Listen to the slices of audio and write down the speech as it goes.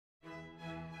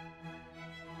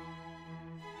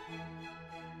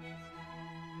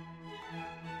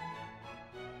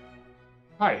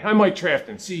Hi, I'm Mike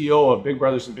Trafton, CEO of Big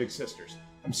Brothers and Big Sisters.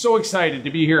 I'm so excited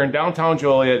to be here in downtown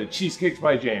Joliet at Cheesecakes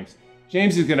by James.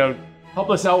 James is going to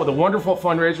help us out with a wonderful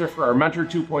fundraiser for our Mentor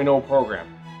 2.0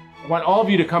 program. I want all of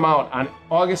you to come out on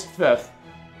August 5th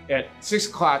at 6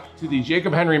 o'clock to the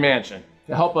Jacob Henry Mansion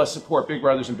to help us support Big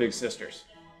Brothers and Big Sisters.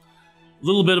 A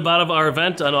little bit about our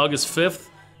event on August 5th.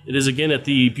 It is again at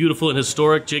the beautiful and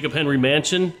historic Jacob Henry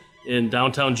Mansion in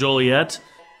downtown Joliet.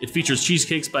 It features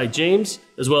Cheesecakes by James,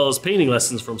 as well as painting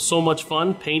lessons from So Much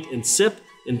Fun, Paint and Sip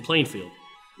in Plainfield.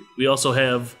 We also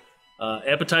have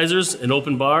appetizers, an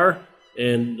open bar,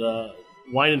 and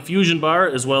wine infusion bar,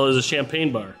 as well as a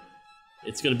champagne bar.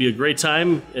 It's going to be a great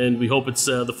time, and we hope it's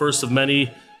the first of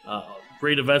many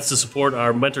great events to support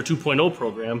our Mentor 2.0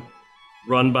 program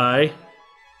run by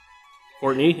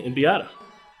Courtney and Beata.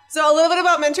 So a little bit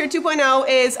about Mentor 2.0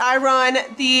 is I run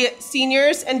the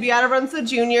seniors and Beata runs the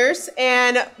juniors.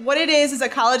 And what it is a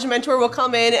college mentor will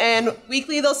come in and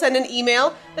weekly they'll send an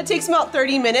email that takes about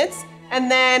 30 minutes.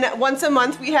 And then once a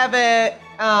month we have a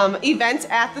event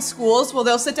at the schools where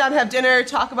they'll sit down, have dinner,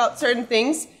 talk about certain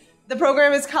things. The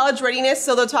program is college readiness,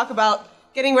 so they'll talk about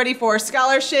getting ready for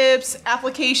scholarships,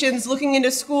 applications, looking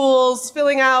into schools,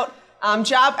 filling out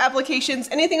job applications,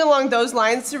 anything along those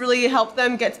lines to really help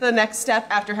them get to the next step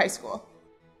after high school.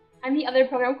 I'm the other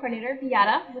program coordinator,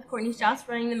 Beata, with Courtney Strauss,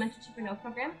 running the Mentor 2.0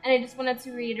 program. And I just wanted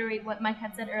to reiterate what Mike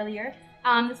had said earlier.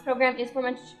 This program is for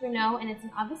Mentor 2.0, and it's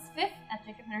on August 5th at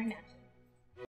Jacob Henry Mansion.